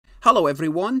Hello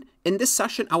everyone. In this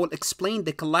session, I will explain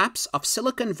the collapse of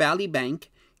Silicon Valley Bank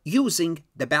using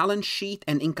the balance sheet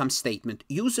and income statement,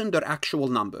 using their actual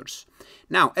numbers.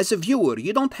 Now, as a viewer,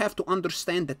 you don't have to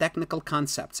understand the technical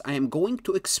concepts. I am going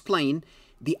to explain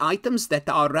the items that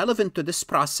are relevant to this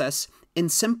process in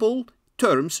simple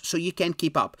terms so you can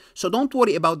keep up. So don't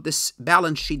worry about this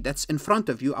balance sheet that's in front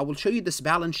of you. I will show you this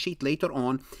balance sheet later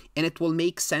on, and it will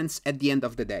make sense at the end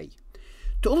of the day.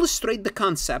 To illustrate the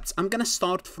concepts, I'm going to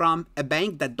start from a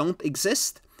bank that don't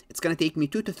exist. It's going to take me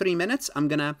 2 to 3 minutes. I'm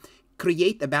going to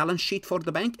create a balance sheet for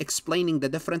the bank explaining the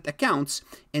different accounts,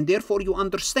 and therefore you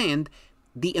understand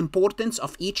the importance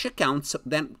of each account. So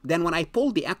then when I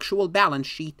pull the actual balance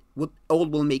sheet, all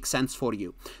will make sense for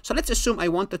you. So let's assume I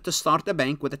wanted to start a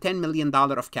bank with a $10 million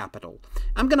of capital.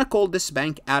 I'm going to call this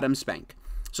bank Adams Bank.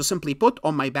 So simply put,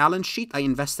 on my balance sheet, I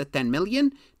invested $10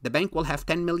 million. The bank will have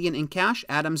 $10 million in cash.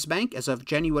 Adams Bank, as of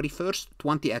January 1st,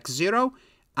 20x0.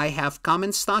 I have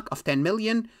common stock of $10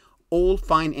 million, all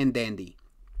fine and dandy.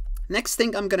 Next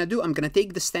thing I'm going to do, I'm going to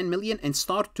take this $10 million and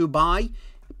start to buy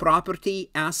property,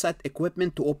 asset,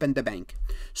 equipment to open the bank.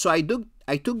 So I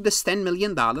took this $10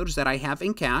 million that I have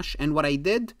in cash, and what I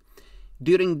did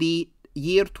during the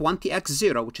year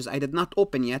 20x0, which is I did not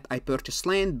open yet, I purchased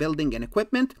land, building, and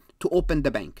equipment to open the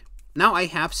bank. Now I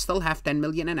still have 10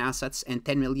 million in assets and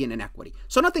 10 million in equity.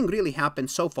 So nothing really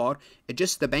happened so far. It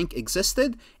just the bank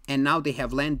existed, and now they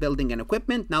have land, building, and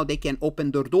equipment. Now they can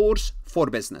open their doors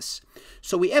for business.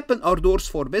 So we opened our doors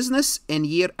for business in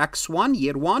year X1,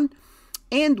 year 1,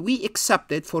 and we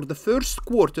accepted for the first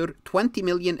quarter 20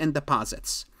 million in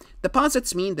deposits.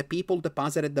 Deposits mean the people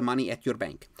deposited the money at your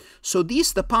bank. So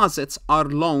these deposits are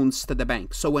loans to the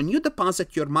bank. So when you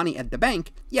deposit your money at the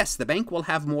bank, yes, the bank will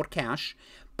have more cash,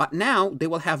 but now they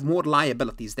will have more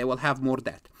liabilities. They will have more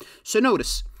debt. So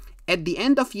notice, at the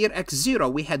end of year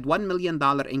X0, we had $1 million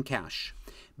in cash.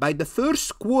 By the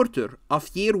first quarter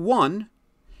of year 1,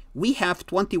 we have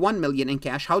 21 million in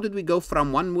cash. How did we go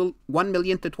from 1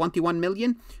 million to 21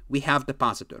 million? We have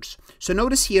depositors. So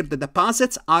notice here, the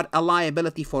deposits are a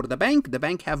liability for the bank. The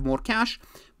bank have more cash,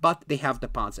 but they have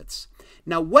deposits.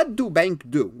 Now, what do banks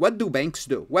do? What do banks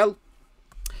do? Well,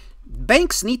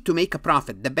 banks need to make a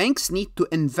profit. The banks need to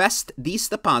invest these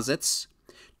deposits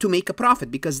to make a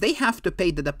profit because they have to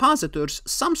pay the depositors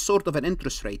some sort of an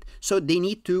interest rate. So they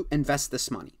need to invest this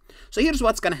money. So here's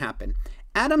what's going to happen.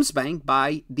 Adams Bank,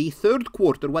 by the third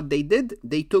quarter, what they did,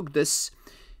 they took this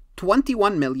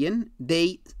 21 million,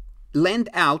 they lend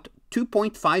out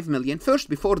 2.5 million. First,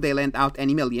 before they lend out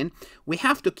any million, we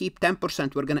have to keep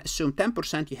 10%. We're going to assume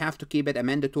 10%. You have to keep it a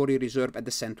mandatory reserve at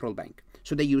the central bank.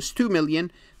 So they use 2 million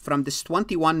from this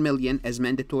 21 million as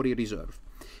mandatory reserve.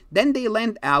 Then they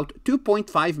lend out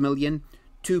 2.5 million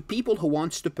to people who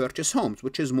wants to purchase homes,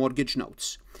 which is mortgage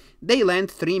notes. They lend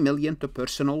 3 million to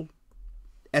personal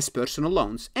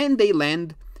loans, and they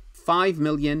lend 5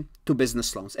 million to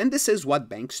business loans. And this is what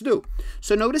banks do.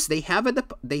 So notice they have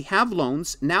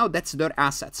loans. Now that's their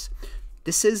assets.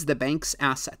 This is the bank's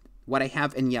asset, what I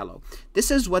have in yellow.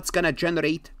 This is what's going to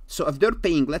generate. So if they're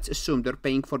paying, let's assume they're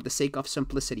paying, for the sake of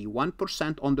simplicity,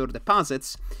 1% on their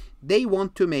deposits, they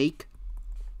want to make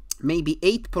maybe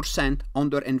 8% on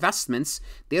their investments.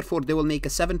 Therefore, they will make a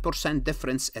 7%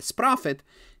 difference as profit.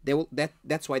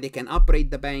 That's why they can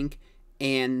operate the bank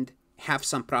and have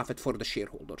some profit for the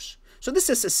shareholders. So this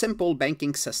is a simple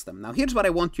banking system. Now here's what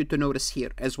I want you to notice here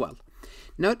as well.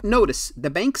 Now notice the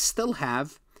banks still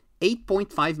have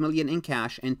 8.5 million in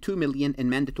cash and 2 million in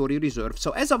mandatory reserve.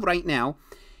 So as of right now,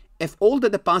 if all the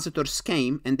depositors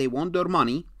came and they want their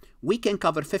money, we can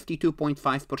cover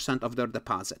 52.5% of their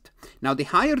deposit. Now the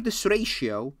higher this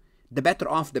ratio, the better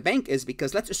off the bank is,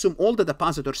 because let's assume all the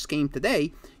depositors came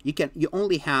today, you can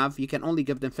only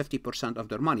give them 50% of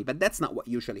their money, but that's not what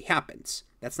usually happens.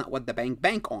 That's not what the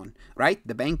bank on, right?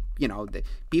 The bank, the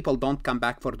people don't come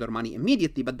back for their money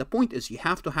immediately, but the point is you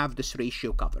have to have this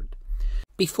ratio covered.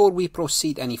 Before we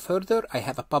proceed any further, I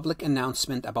have a public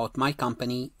announcement about my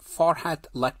company,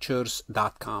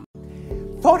 FarhatLectures.com.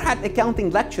 Farhat Accounting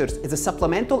Lectures is a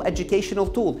supplemental educational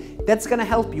tool that's going to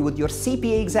help you with your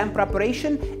CPA exam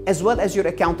preparation as well as your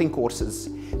accounting courses.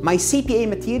 My CPA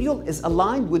material is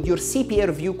aligned with your CPA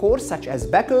review course such as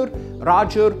Becker,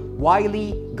 Roger,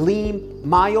 Wiley, Gleam,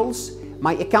 Miles.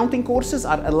 My accounting courses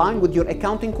are aligned with your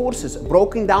accounting courses,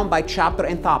 broken down by chapter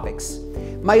and topics.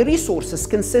 My resources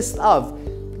consist of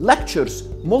lectures,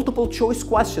 multiple choice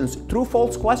questions,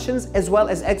 true-false questions, as well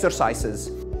as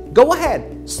exercises. Go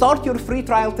ahead, start your free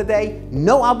trial today.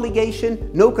 No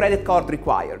obligation, no credit card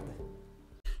required.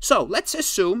 So let's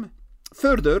assume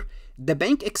further the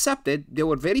bank accepted, they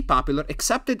were very popular,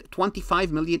 accepted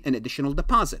 25 million in additional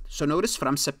deposit. So notice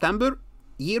from September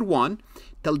year one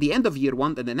till the end of year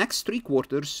one, in the next 3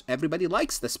 quarters, everybody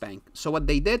likes this bank. So what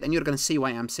they did, and you're going to see why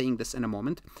I'm saying this in a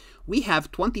moment, we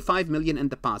have 25 million in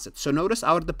deposit. So notice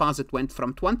our deposit went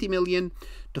from 20 million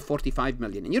to 45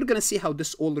 million. And you're going to see how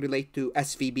this all relate to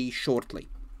SVB shortly.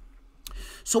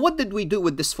 So what did we do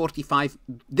with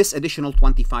this additional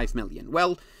 25 million?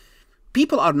 Well,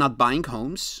 people are not buying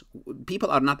homes. People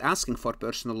are not asking for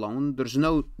personal loan. There's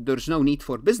no need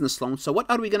for business loans. So what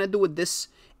are we going to do with this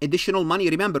additional money?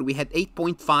 Remember, we had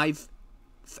 8.5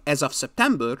 as of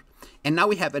September, and now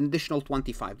we have an additional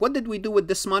 25. What did we do with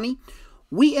this money?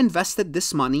 We invested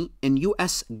this money in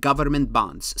U.S. government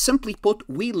bonds. Simply put,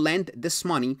 we lend this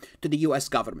money to the U.S.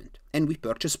 government, and we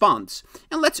purchase bonds.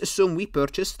 And let's assume we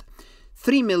purchased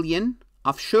 3 million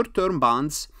of short-term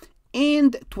bonds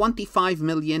and 25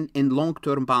 million in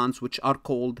long-term bonds,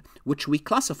 which we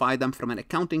classify them from an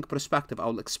accounting perspective,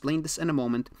 I'll explain this in a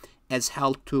moment, as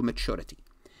held to maturity.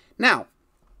 Now,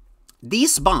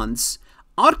 these bonds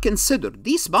are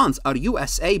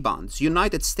USA bonds,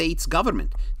 United States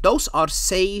government. Those are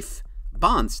safe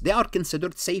bonds. They are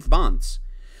considered safe bonds.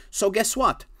 So guess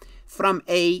what? From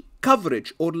a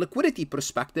coverage or liquidity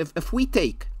perspective, if we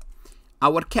take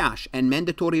our cash and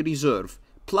mandatory reserve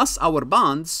plus our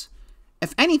bonds,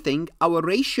 if anything, our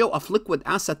ratio of liquid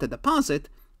asset to deposit,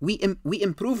 we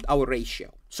improved our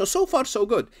ratio. So far, so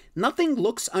good. Nothing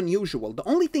looks unusual. The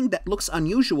only thing that looks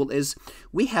unusual is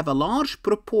we have a large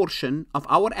proportion of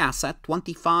our asset,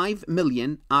 25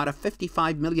 million out of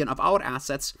 55 million of our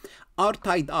assets, are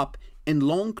tied up in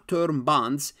long-term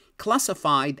bonds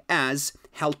classified as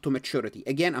held to maturity.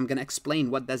 Again, I'm going to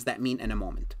explain what does that mean in a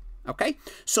moment. Okay,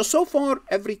 so far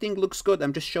everything looks good.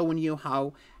 I'm just showing you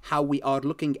how we are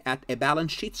looking at a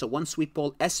balance sheet. So once we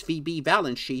pull SVB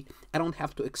balance sheet, I don't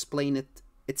have to explain it.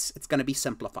 It's going to be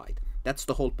simplified. That's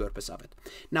the whole purpose of it.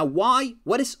 Now, why?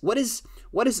 What is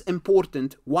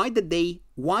important? Why did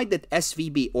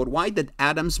SVB or why did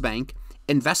Adams Bank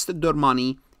invested their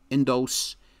money in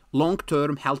those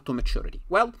long-term held to maturity?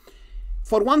 Well,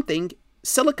 for one thing,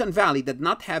 Silicon Valley did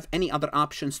not have any other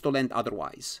options to lend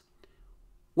otherwise.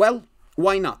 Well,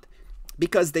 why not?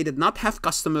 Because they did not have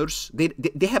customers.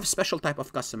 They have a special type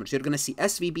of customers. You're going to see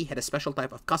SVB had a special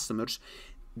type of customers.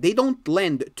 They don't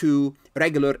lend to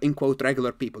regular, in quote,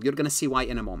 regular people. You're going to see why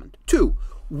in a moment. 2,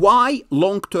 why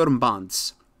long-term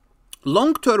bonds?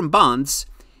 Long-term bonds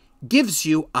gives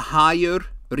you a higher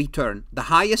return, the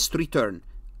highest return,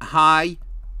 the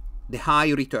high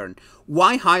return.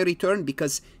 Why high return?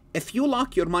 Because if you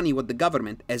lock your money with the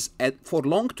government for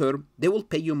long term, they will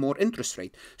pay you more interest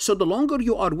rate. So the longer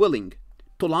you are willing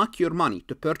to lock your money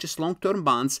to purchase long-term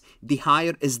bonds, the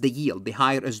higher is the yield, the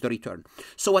higher is the return.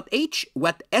 So what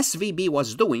SVB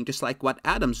was doing, just like what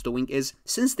Adams doing, is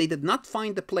since they did not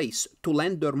find a place to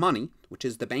lend their money, which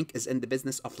is the bank is in the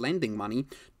business of lending money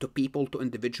to people, to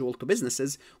individual, to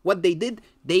businesses, what they did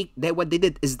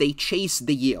is they chased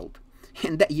the yield.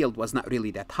 And that yield was not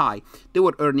really that high. They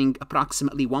were earning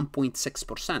approximately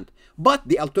 1.6%. But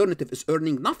the alternative is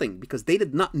earning nothing because they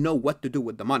did not know what to do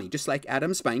with the money. Just like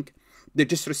Adams Bank, they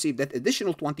just received that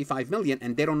additional 25 million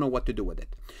and they don't know what to do with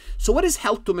it. So what is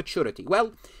held to maturity?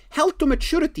 Well, held to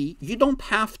maturity, you don't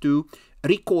have to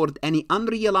record any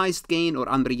unrealized gain or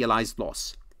unrealized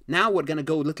loss. Now we're going to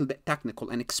go a little bit technical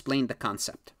and explain the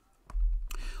concept.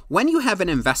 When you have an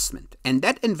investment, and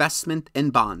that investment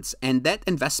in bonds, and that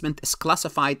investment is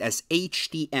classified as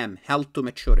HTM, held to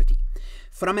maturity,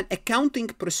 from an accounting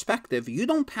perspective, you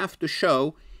don't have to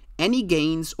show any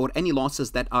gains or any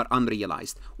losses that are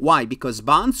unrealized. Why? Because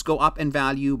bonds go up in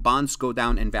value, bonds go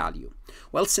down in value.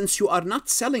 Well, since you are not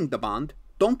selling the bond,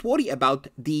 don't worry about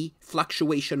the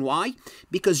fluctuation. Why?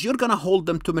 Because you're going to hold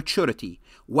them to maturity.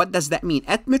 What does that mean?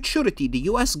 At maturity, the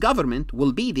U.S. government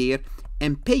will be there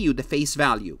and pay you the face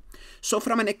value. So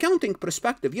from an accounting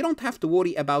perspective, you don't have to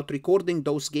worry about recording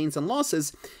those gains and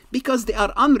losses because they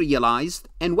are unrealized,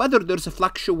 and whether there's a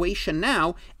fluctuation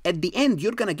now, at the end,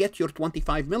 you're going to get your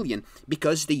 25 million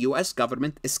because the US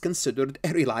government is considered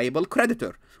a reliable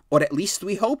creditor, or at least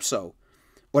we hope so,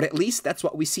 or at least that's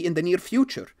what we see in the near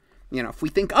future. You know, if we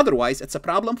think otherwise, it's a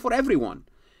problem for everyone.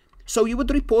 So you would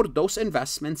report those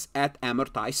investments at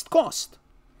amortized cost,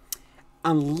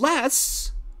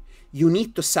 unless you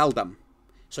need to sell them.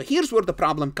 So here's where the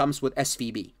problem comes with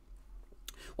SVB.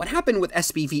 What happened with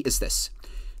SVB is this.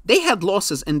 They had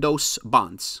losses in those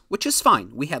bonds, which is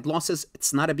fine. We had losses.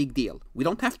 It's not a big deal. We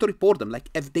don't have to report them like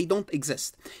if they don't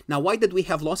exist. Now, why did we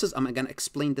have losses? I'm going to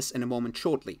explain this in a moment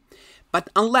shortly. But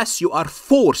unless you are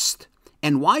forced,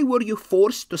 and why were you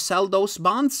forced to sell those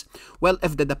bonds? Well,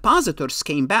 if the depositors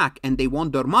came back and they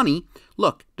want their money,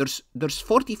 look, there's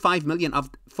 45 million of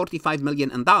 $45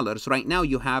 million in dollars. Right now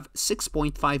you have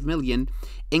 $6.5 million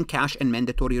in cash and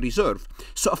mandatory reserve.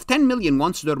 So if $10 million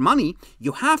wants their money,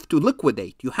 you have to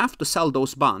liquidate. You have to sell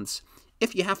those bonds.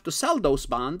 If you have to sell those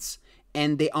bonds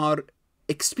and they are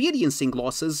experiencing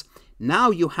losses,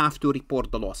 now you have to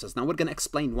report the losses. Now we're going to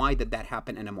explain why did that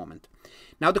happen in a moment.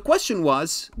 Now the first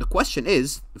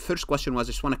question was,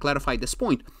 I just want to clarify this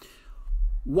point.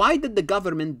 Why did the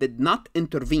government did not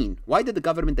intervene? Why did the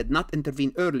government did not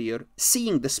intervene earlier,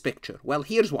 seeing this picture? Well,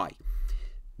 here's why.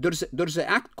 There's an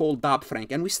act called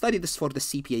Dodd-Frank, and we studied this for the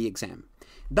CPA exam.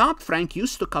 Dodd-Frank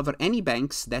used to cover any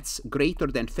banks that's greater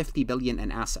than 50 billion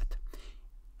in asset.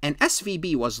 And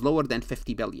SVB was lower than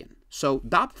 50 billion. So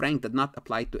Dodd-Frank did not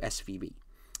apply to SVB.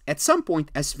 At some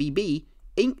point, SVB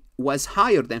was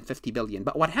higher than 50 billion.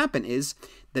 But what happened is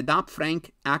the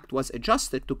Dodd-Frank Act was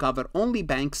adjusted to cover only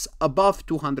banks above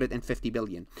 250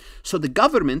 billion. So the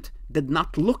government did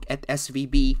not look at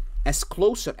SVB as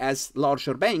closer as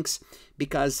larger banks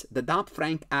because the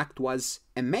Dodd-Frank Act was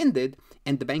amended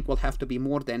and the bank will have to be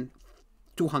more than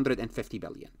 250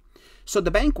 billion. So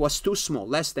the bank was too small,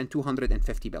 less than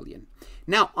 250 billion.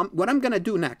 Now, what I'm going to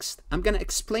do next, I'm going to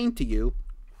explain to you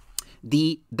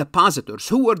the depositors.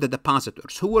 Who were the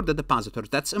depositors? Who were the depositors?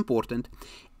 That's important.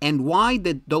 And why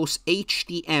did those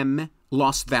HTM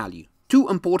lost value? Two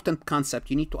important concepts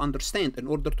you need to understand in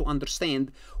order to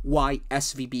understand why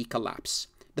SVB collapsed.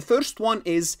 The first one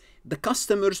is the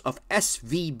customers of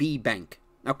SVB Bank.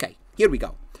 Okay, here we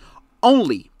go.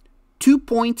 Only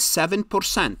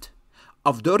 2.7%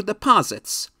 of their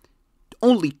deposits,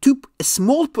 only a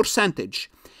small percentage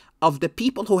of the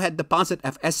people who had deposit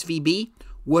of SVB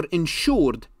were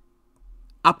insured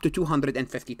up to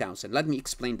 250,000. Let me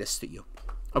explain this to you.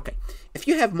 Okay, if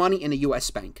you have money in a US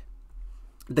bank,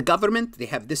 the government, they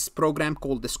have this program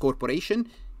called this corporation,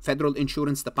 Federal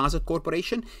Insurance Deposit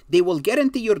Corporation. They will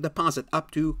guarantee your deposit up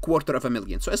to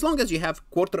 $250,000. So as long as you have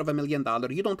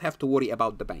 $250,000, you don't have to worry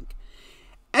about the bank.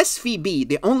 SVB,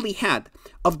 they only had,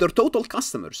 of their total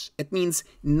customers, it means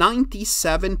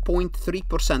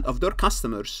 97.3% of their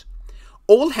customers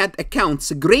all had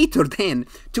accounts greater than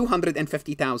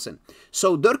 250,000.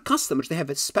 So their customers, they have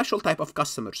a special type of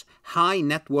customers, high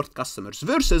net worth customers,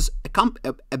 versus a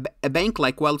bank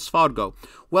like Wells Fargo.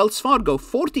 Wells Fargo,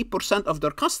 40% of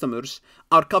their customers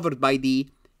are covered by the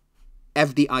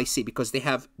FDIC because they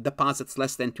have deposits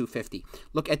less than 250.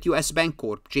 Look at US Bank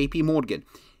Corp, JP Morgan.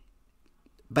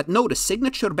 But notice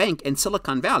Signature Bank in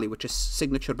Silicon Valley, which is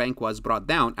Signature Bank was brought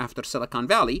down after Silicon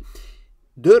Valley,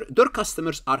 their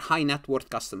customers are high net worth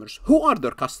customers. Who are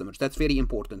their customers? That's very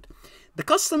important. The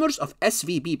customers of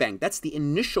SVB Bank, that's the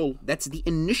initial,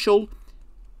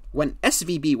 when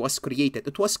SVB was created,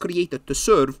 it was created to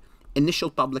serve initial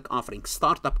public offering,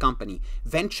 startup company,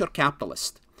 venture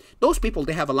capitalist. Those people,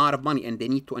 they have a lot of money and they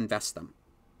need to invest them.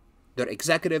 Their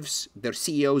executives, their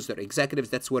CEOs, their executives,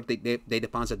 that's where they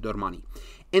deposit their money.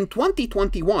 In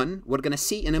 2021, we're going to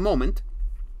see in a moment,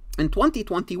 in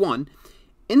 2021,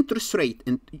 interest rate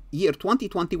in year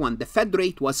 2021, the Fed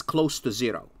rate was close to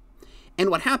zero. And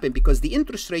what happened, because the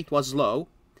interest rate was low,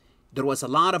 there was a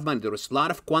lot of money. There was a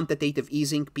lot of quantitative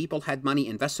easing. People had money.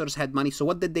 Investors had money. So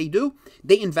what did they do?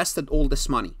 They invested all this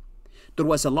money. There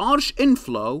was a large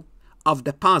inflow of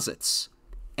deposits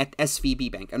at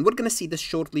SVB Bank. And we're going to see this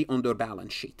shortly on their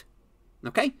balance sheet.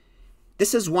 Okay?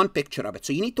 This is one picture of it.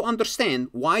 So you need to understand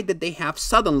why did they have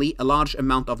suddenly a large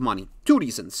amount of money. Two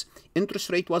reasons. Interest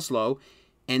rate was low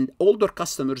and all their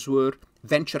customers were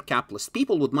venture capitalists.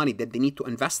 People with money that they need to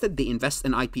invest it, they invest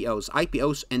in IPOs.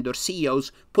 IPOs and their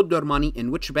CEOs put their money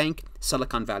in which bank?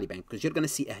 Silicon Valley Bank. Because you're going to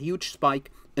see a huge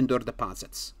spike in their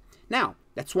deposits. Now,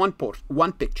 that's one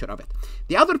picture of it.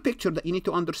 The other picture that you need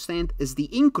to understand is the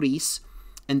increase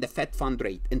in the Fed fund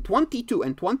rate. In 22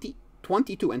 and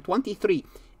 23,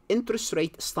 interest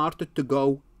rate started to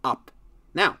go up.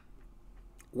 Now,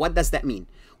 what does that mean?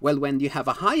 Well, when you have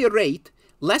a higher rate,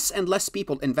 less and less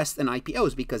people invest in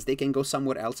IPOs because they can go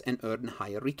somewhere else and earn a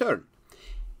higher return.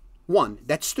 One,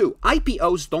 that's two.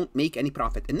 IPOs don't make any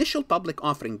profit. Initial public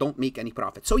offering don't make any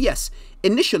profit. So yes,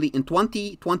 initially in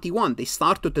 2021, they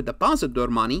started to deposit their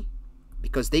money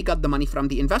because they got the money from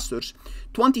the investors.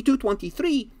 22,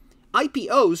 23,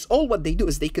 IPOs, all what they do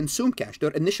is they consume cash.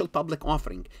 Their initial public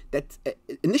offering. That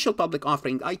initial public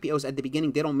offering, IPOs at the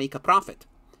beginning, they don't make a profit.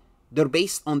 They're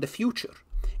based on the future.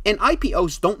 And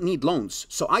IPOs don't need loans.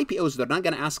 So IPOs, they're not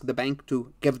going to ask the bank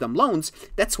to give them loans.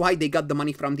 That's why they got the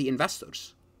money from the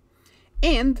investors.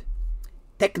 And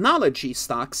technology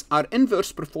stocks are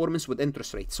inverse performance with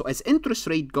interest rates. So as interest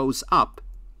rate goes up,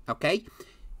 okay,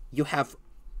 you have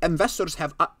investors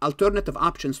have alternative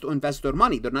options to invest their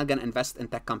money. They're not going to invest in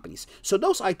tech companies. So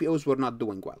those IPOs were not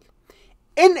doing well.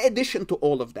 In addition to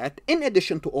all of that,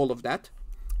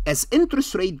 as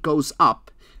interest rate goes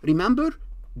up, remember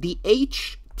the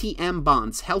HTM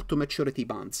bonds, held to maturity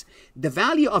bonds, the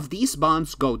value of these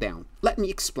bonds go down. Let me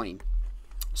explain.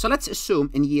 So let's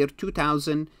assume in year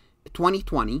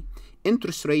 2020,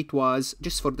 interest rate was,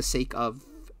 just for the sake of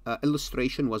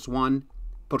illustration, was 1%.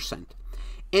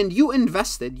 And you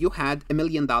invested, you had $1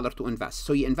 million to invest.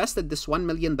 So you invested this $1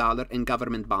 million in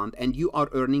government bond and you are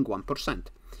earning 1%.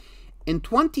 In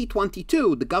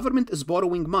 2022, the government is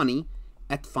borrowing money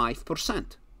at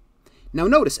 5%. Now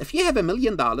notice, if you have $1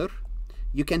 million,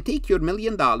 you can take your $1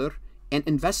 million and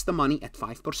invest the money at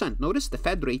 5%. Notice the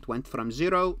Fed rate went from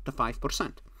 0 to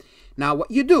 5%. Now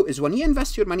what you do is when you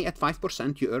invest your money at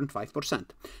 5%, you earn 5%.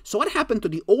 So what happened to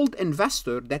the old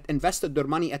investor that invested their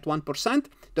money at 1%?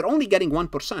 They're only getting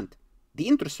 1%. The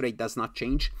interest rate does not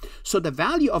change. So the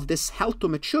value of this held to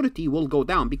maturity will go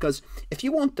down, because if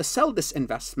you want to sell this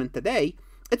investment today,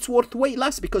 it's worth way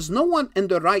less, because no one in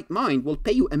their right mind will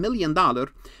pay you $1 million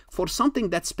for something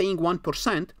that's paying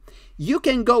 1%. You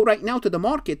can go right now to the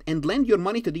market and lend your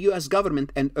money to the US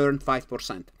government and earn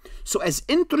 5%. So as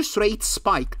interest rates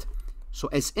spiked,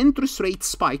 as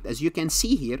you can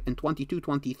see here in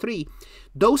 22-23,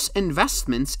 those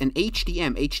investments in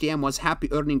HTM was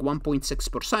happy earning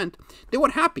 1.6%. They were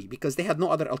happy because they had no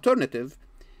other alternative.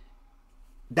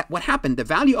 That what happened, the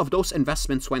value of those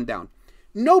investments went down.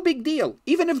 No big deal.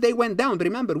 Even if they went down,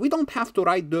 remember, we don't have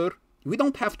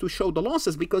to show the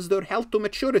losses because they're held to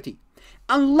maturity.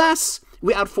 Unless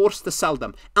we are forced to sell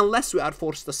them. In case we are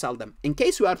forced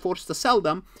to sell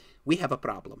them, we have a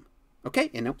problem. Okay,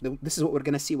 this is what we're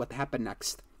going to see what happened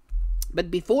next. But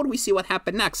before we see what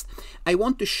happened next, I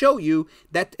want to show you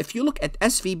that if you look at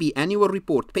SVB annual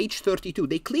report, page 32,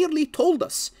 they clearly told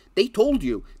us, the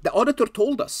auditor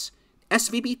told us,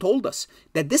 SVB told us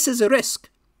that this is a risk.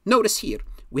 Notice here,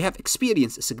 we have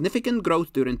experienced a significant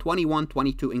growth during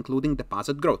 21-22, including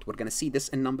deposit growth. We're going to see this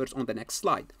in numbers on the next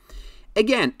slide.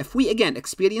 Again, if we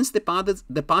experience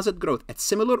deposit growth at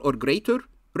similar or greater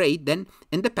rate than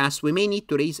in the past, we may need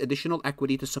to raise additional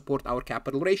equity to support our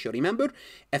capital ratio. Remember,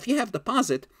 if you have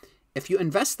deposit, if you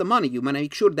invest the money, you want to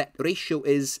make sure that ratio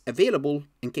is available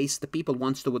in case the people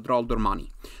wants to withdraw their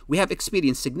money. We have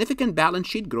experienced significant balance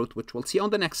sheet growth, which we'll see on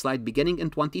the next slide, beginning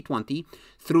in 2020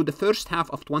 through the first half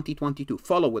of 2022.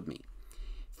 Follow with me.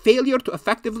 Failure to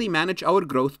effectively manage our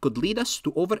growth could lead us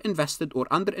to overinvested or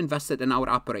underinvested in our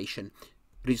operation,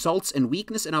 results in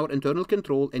weakness in our internal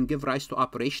control, and give rise to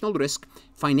operational risk,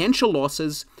 financial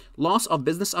losses, loss of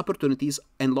business opportunities,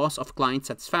 and loss of client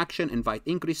satisfaction, invite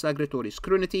increased regulatory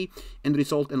scrutiny, and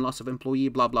result in loss of employee,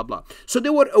 blah, blah, blah. So they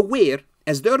were aware,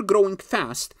 as they're growing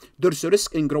fast, there's a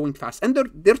risk in growing fast. And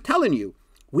they're telling you,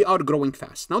 we are growing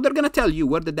fast. Now they're going to tell you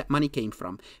where did that money came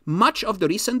from. Much of the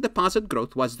recent deposit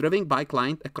growth was driven by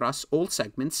clients across all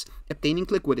segments, obtaining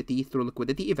liquidity through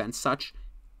liquidity events such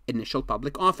initial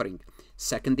public offering,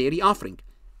 secondary offering,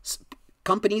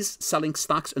 companies selling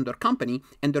stocks in their company,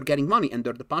 and they're getting money and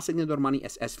they're depositing their money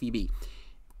as SVB.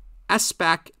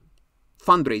 SPAC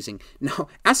fundraising. Now,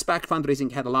 SPAC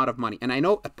fundraising had a lot of money, and I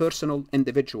know a personal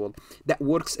individual that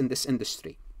works in this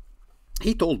industry.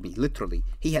 He told me, literally,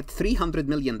 he had $300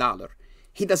 million.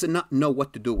 He does not know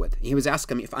what to do with. He was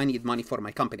asking me if I need money for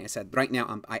my company. I said, right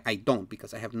now, I don't,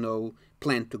 because I have no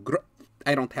plan to grow.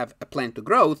 I don't have a plan to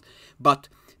growth, but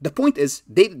the point is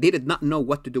they did not know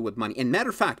what to do with money. And matter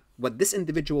of fact, what this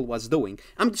individual was doing,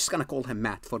 I'm just going to call him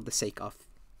Matt for the sake of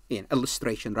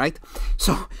illustration, right?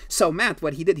 So Matt,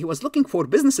 what he did, he was looking for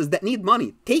businesses that need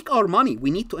money. Take our money.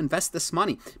 We need to invest this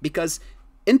money because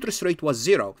interest rate was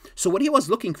 0. So what he was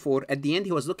looking for, at the end,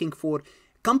 he was looking for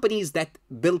companies that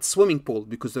build swimming pool,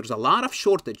 because there's a lot of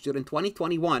shortage during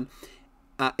 2021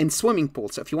 in swimming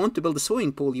pools. So if you want to build a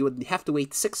swimming pool, you would have to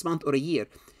wait 6 months or a year.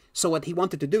 So what he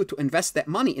wanted to do to invest that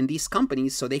money in these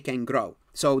companies so they can grow.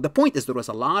 So the point is there was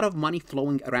a lot of money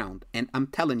flowing around. And I'm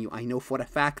telling you, I know for a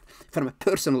fact from a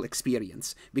personal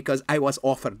experience, because I was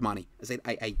offered money. I said,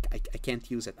 I can't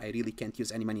use it. I really can't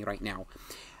use any money right now.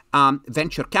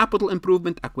 Venture capital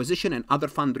improvement, acquisition, and other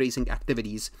fundraising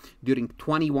activities during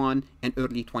 21 and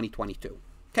early 2022.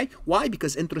 Okay, why?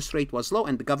 Because interest rate was low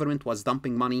and the government was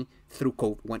dumping money through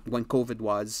COVID when COVID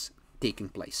was taking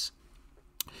place.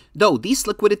 Though these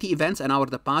liquidity events and our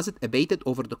deposit abated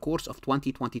over the course of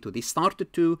 2022, they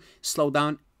started to slow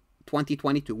down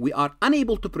 2022. We are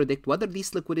unable to predict whether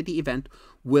this liquidity event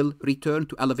will return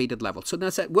to elevated levels. So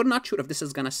that's we're not sure if this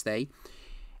is going to stay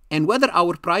and whether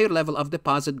our prior level of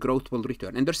deposit growth will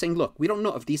return. And they're saying, look, we don't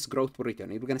know if this growth will return.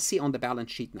 We're going to see on the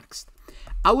balance sheet next.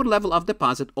 Our level of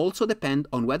deposit also depends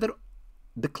on whether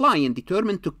the client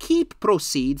determined to keep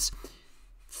proceeds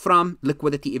from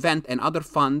liquidity event and other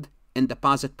fund and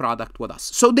deposit product with us.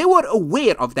 So they were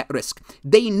aware of that risk.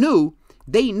 They knew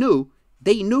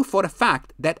for a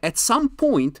fact that at some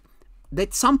point,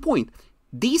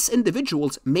 these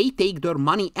individuals may take their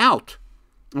money out.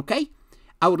 Okay?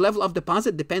 Our level of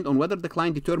deposit depends on whether the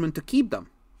client determined to keep them.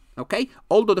 Okay?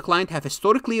 Although the client have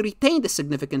historically retained a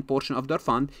significant portion of their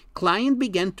fund, client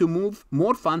began to move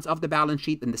more funds off the balance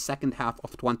sheet in the second half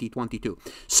of 2022.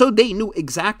 So they knew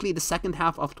exactly the second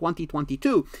half of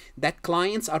 2022 that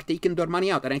clients are taking their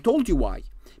money out. And I told you why.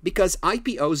 Because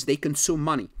IPOs, they consume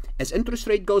money. As interest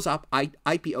rate goes up,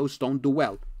 IPOs don't do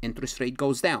well. Interest rate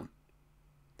goes down.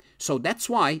 So that's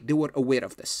why they were aware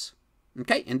of this.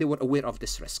 Okay, and they were aware of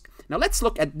this risk. Now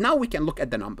we can look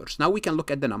at the numbers. And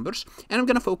I'm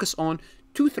going to focus on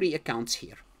 2-3 accounts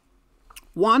here.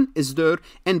 One is there,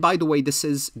 and by the way, this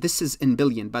is in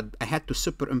billion, but I had to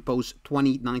superimpose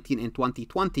 2019 and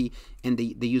 2020, and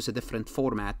they use a different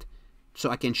format, so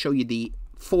I can show you the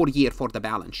 4-year for the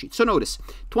balance sheet. So notice,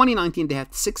 2019 they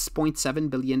had 6.7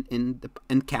 billion in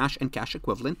cash and cash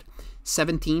equivalent,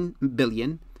 17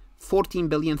 billion. 14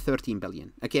 billion, 13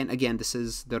 billion. Again,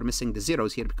 they're missing the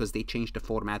zeros here because they changed the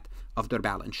format of their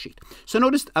balance sheet. So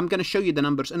notice, I'm going to show you the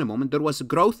numbers in a moment. There was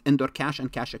growth in their cash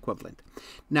and cash equivalent.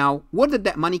 Now, where did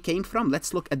that money came from?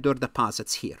 Let's look at their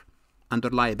deposits here. Under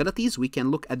liabilities, we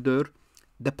can look at their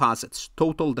deposits,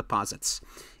 total deposits.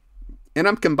 And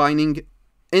I'm combining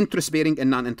interest-bearing and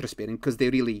non-interest-bearing because they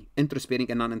really,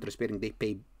 interest-bearing and non-interest-bearing, they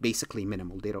pay basically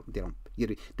minimal. They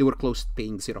were close to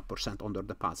paying 0% on their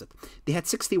deposit. They had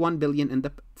 61 billion in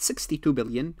the 62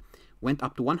 billion, went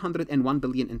up to 101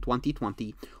 billion in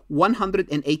 2020,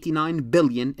 189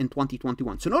 billion in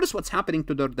 2021. So notice what's happening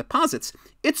to their deposits.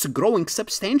 It's growing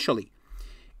substantially.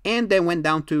 And then went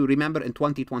down to, remember, in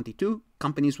 2022,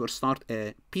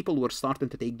 people were starting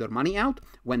to take their money out,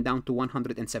 went down to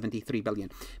 173 billion.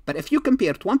 But if you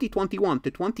compare 2021 to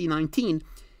 2019,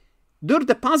 their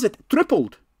deposit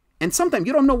tripled. And sometimes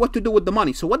you don't know what to do with the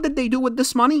money. So what did they do with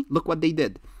this money? Look what they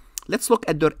did. Let's look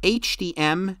at their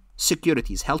HTM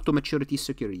securities, held to maturity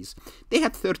securities. They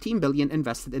had 13 billion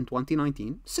invested in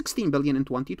 2019, 16 billion in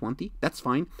 2020. That's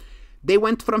fine. They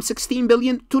went from 16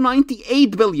 billion to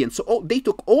 98 billion. So they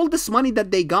took all this money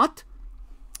that they got.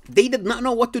 They did not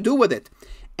know what to do with it.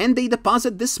 And they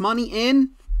deposit this money in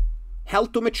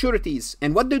held to maturities.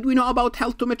 And what did we know about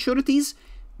held to maturities?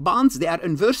 Bonds, they are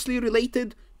inversely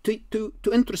related to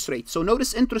interest rates. So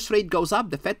notice interest rate goes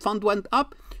up. The Fed fund went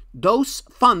up. Those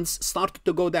funds started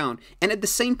to go down. And at the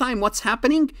same time, what's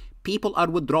happening? People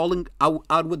are withdrawing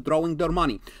their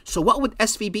money. So what would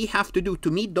SVB have to do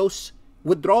to meet those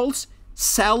withdrawals?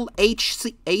 Sell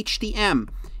HTM.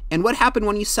 And what happened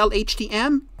when you sell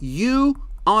HTM? You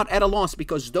are at a loss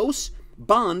because those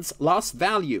bonds lost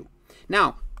value.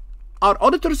 Now, are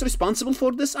auditors responsible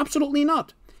for this? Absolutely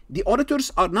not. The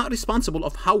auditors are not responsible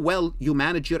of how well you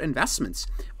manage your investments.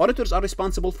 Auditors are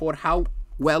responsible for how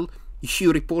well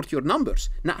you report your numbers,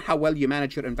 not how well you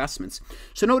manage your investments.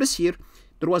 So notice here,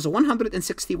 there was a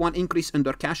 161 increase in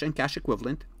their cash and cash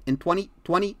equivalent. In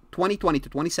 2020 to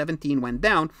 2017 went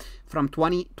down. From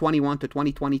 2021 to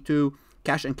 2022,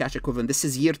 cash and cash equivalent. This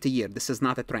is year to year. This is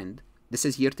not a trend. This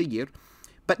is year to year.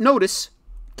 But notice,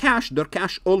 their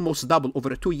cash almost doubled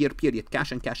over a 2-year period,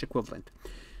 cash and cash equivalent.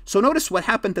 So notice what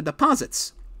happened to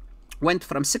deposits. Went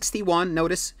from 61,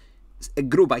 notice, it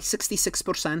grew by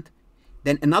 66%.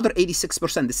 Then another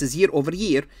 86%, this is year over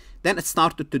year. Then it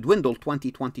started to dwindle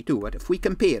 2022. But if we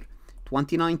compare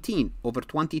 2019 over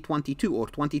 2022 or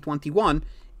 2021,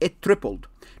 it tripled.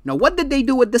 Now, what did they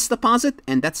do with this deposit?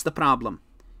 And that's the problem.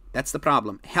 That's the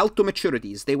problem. Held to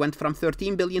maturities. They went from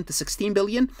 13 billion to 16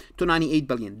 billion to 98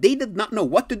 billion. They did not know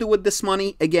what to do with this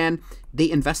money. Again,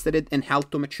 they invested it in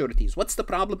held to maturities. What's the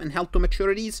problem in held to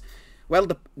maturities? Well,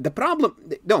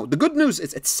 the good news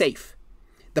is it's safe.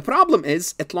 The problem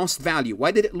is it lost value.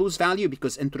 Why did it lose value?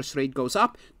 Because interest rate goes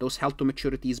up. Those held to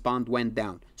maturities bond went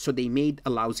down. So they made a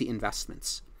lousy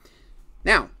investments.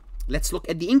 Now, let's look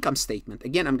at the income statement.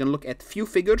 Again, I'm going to look at few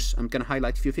figures. I'm going to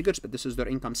highlight few figures, but this is their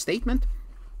income statement.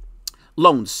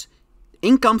 Loans.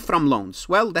 Income from loans.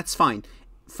 Well, that's fine.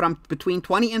 From between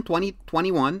 20 and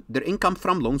 2021, their income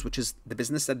from loans, which is the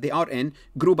business that they are in,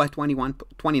 grew by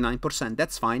 29%.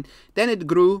 That's fine. Then it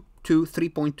grew to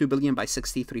 3.2 billion by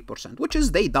 63%, which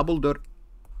is they doubled their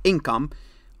income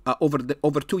over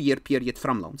 2-year period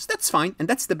from loans. That's fine, and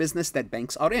that's the business that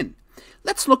banks are in.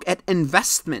 Let's look at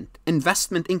investment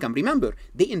income. Remember,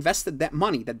 they invested that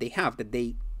money that they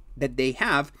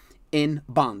have in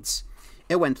bonds.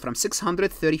 It went from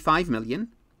 635 million,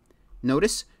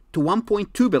 notice, to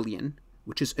 1.2 billion,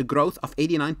 which is a growth of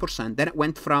 89%. Then it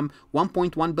went from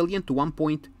 1.1 billion to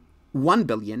 1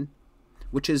 billion,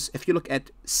 which is, if you look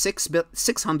at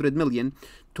 600 million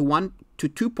to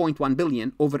 2.1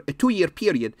 billion over a 2-year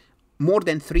period, more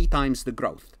than 3 times the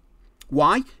growth.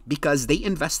 Why? Because they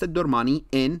invested their money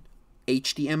in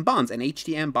HTM bonds, and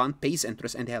HTM bond pays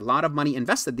interest, and they had a lot of money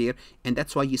invested there, and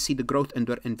that's why you see the growth in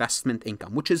their investment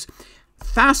income, which is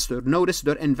faster. Notice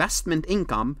their investment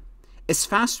income is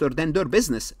faster than their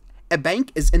business. A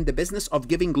bank is in the business of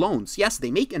giving loans. Yes,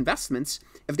 they make investments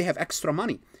if they have extra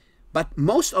money, but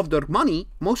most of their money,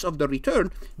 most of their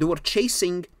return, they were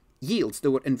chasing yields. They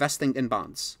were investing in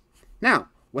bonds. Now,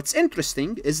 what's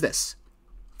interesting is this.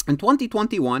 In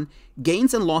 2021,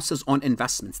 gains and losses on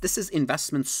investments. This is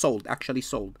investments sold, actually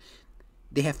sold.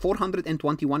 They have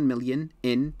 421 million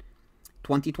in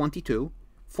 2022,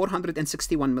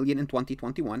 461 million in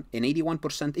 2021, an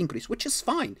 81% increase, which is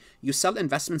fine. You sell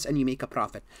investments and you make a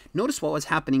profit. Notice what was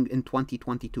happening in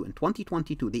 2022. In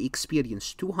 2022, they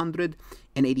experienced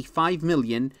 285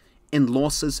 million in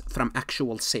losses from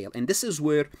actual sale. And this is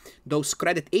where those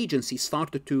credit agencies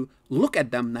started to look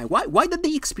at them. Now, why did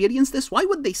they experience this? Why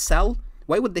would they sell?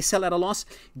 Why would they sell at a loss?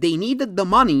 They needed the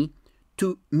money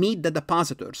to meet the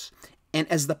depositors. And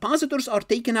as depositors are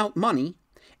taking out money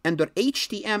and their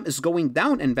HTM is going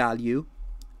down in value,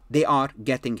 they are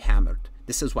getting hammered.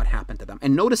 This is what happened to them.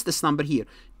 And notice this number here,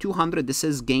 200, this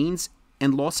is gains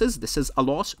and losses. This is a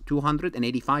loss,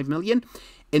 285 million.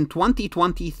 In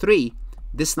 2023,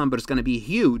 this number is going to be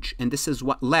huge, and this is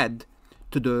what led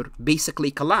to their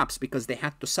basically collapse, because they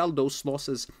had to sell those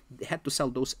losses, they had to sell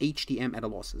those HTM at a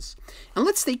losses. And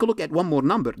let's take a look at one more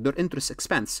number, their interest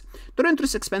expense. Their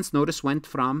interest expense, notice, went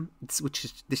from,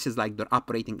 this is like their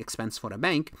operating expense for a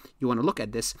bank, you want to look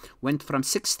at this, went from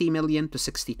 60 million to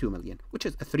 62 million, which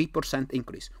is a 3%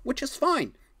 increase, which is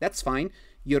fine. That's fine.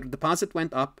 Your deposit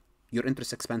went up, your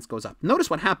interest expense goes up. Notice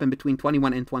what happened between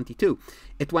 21 and 22.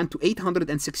 It went to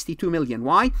 862 million.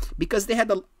 Why? Because they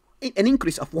had an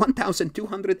increase of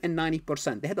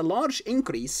 1,290%. They had a large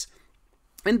increase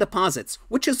in deposits,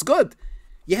 which is good.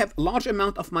 You have a large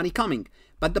amount of money coming.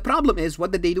 But the problem is,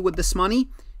 what did they do with this money?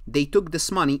 They took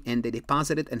this money and they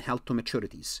deposited and held to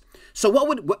maturities. So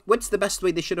what's the best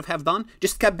way they should have done?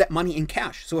 Just kept that money in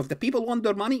cash. So if the people want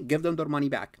their money, give them their money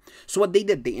back. So what they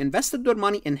did, they invested their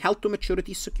money in held to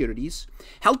maturity securities.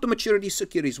 Held to maturity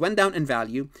securities went down in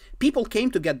value. People came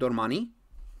to get their money.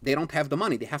 They don't have the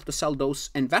money. They have to sell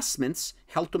those investments,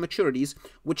 held to maturities,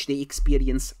 which they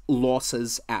experience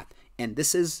losses at. And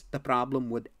this is the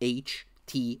problem with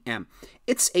HTM.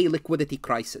 It's a liquidity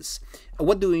crisis.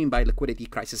 What do we mean by liquidity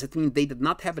crisis? It means they did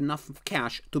not have enough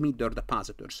cash to meet their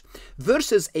depositors.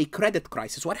 Versus a credit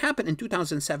crisis. What happened in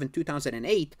 2007,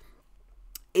 2008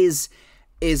 is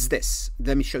this.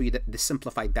 Let me show you the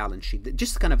simplified balance sheet.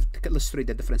 Just to kind of illustrate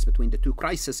the difference between the two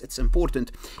crises, it's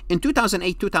important. In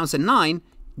 2008, 2009,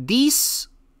 these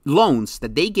loans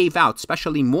that they gave out,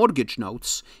 especially mortgage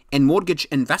notes and mortgage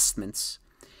investments,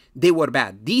 they were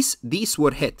bad. These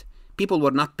were hit. People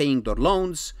were not paying their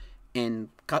loans, and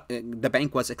the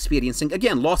bank was experiencing,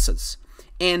 again, losses.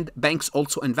 And banks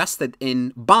also invested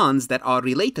in bonds that are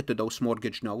related to those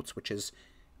mortgage notes, which is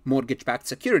mortgage-backed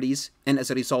securities, and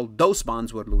as a result, those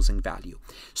bonds were losing value.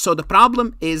 So the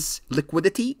problem is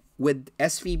liquidity with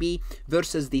SVB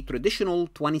versus the traditional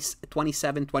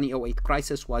 2008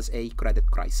 crisis was a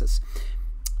credit crisis.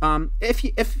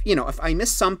 If I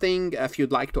missed something, if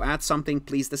you'd like to add something,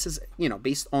 please. This is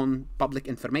based on public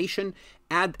information.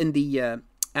 Add in the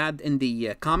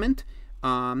comment.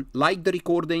 Like the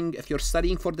recording. If you're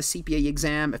studying for the CPA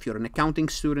exam, if you're an accounting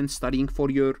student studying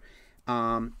for your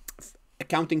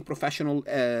accounting professional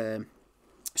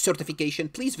certification,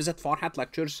 please visit Farhat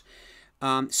Lectures.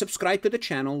 Subscribe to the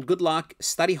channel. Good luck.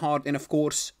 Study hard, and of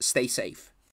course, stay safe.